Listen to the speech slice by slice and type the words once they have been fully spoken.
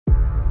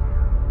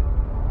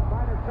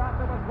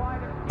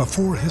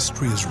Before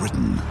history is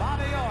written,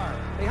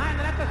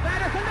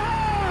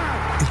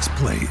 it's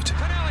played.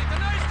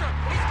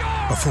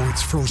 Before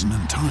it's frozen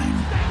in time,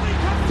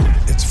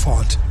 it's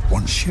fought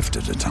one shift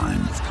at a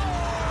time.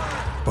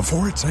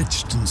 Before it's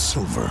etched in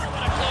silver,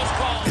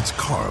 it's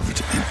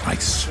carved in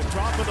ice.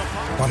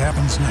 What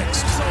happens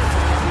next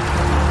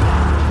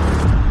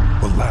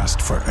will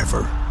last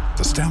forever.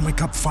 The Stanley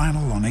Cup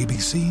Final on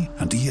ABC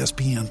and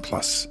ESPN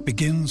Plus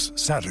begins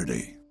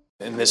Saturday.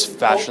 In this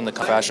fashion, the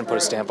fashion put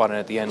a stamp on it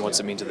at the end. What's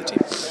it mean to the team?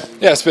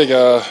 Yeah, it's big.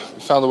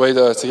 We found a way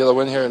to get a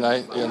win here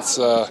tonight against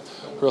a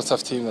real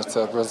tough team that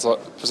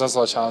presents a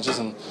lot of challenges,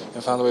 and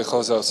found a way to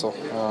close out. So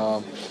it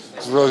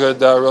was a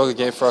real good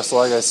game for us. A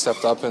lot of guys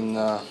stepped up, and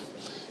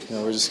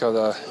we just got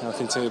to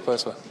continue to play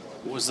this way.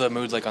 What was the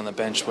mood like on the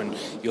bench when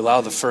you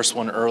allowed the first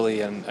one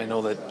early? And I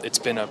know that it's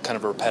been a kind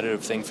of a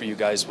repetitive thing for you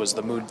guys. Was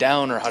the mood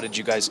down, or how did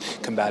you guys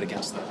combat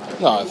against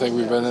that? No, I think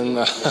we've been in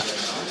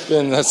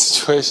that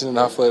situation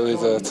enough lately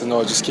to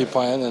know just keep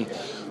playing, and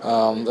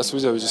that's what we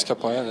did. We just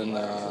kept playing, and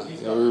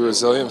we were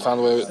resilient and found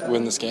a way to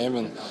win this game,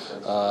 and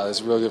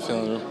it's a real good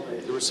feeling in the room.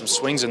 There were some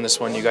swings in this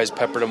one. You guys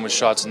peppered them with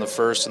shots in the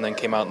first and then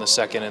came out in the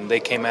second, and they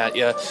came at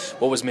you.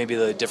 What was maybe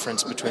the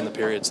difference between the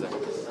periods there?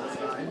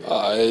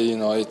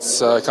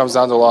 It comes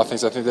down to a lot of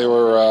things. I think they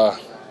were,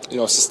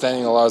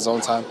 sustaining a lot of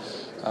zone time,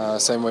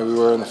 same way we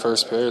were in the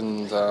first period,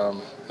 and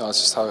it's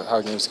just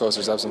how games go.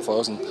 There's ebbs and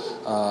flows, and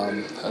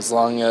as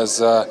long as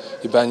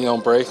you bend, you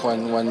don't break.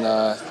 When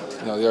the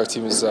other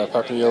team is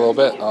peppering you a little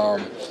bit,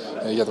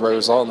 you get the right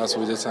result, and that's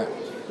what we did tonight.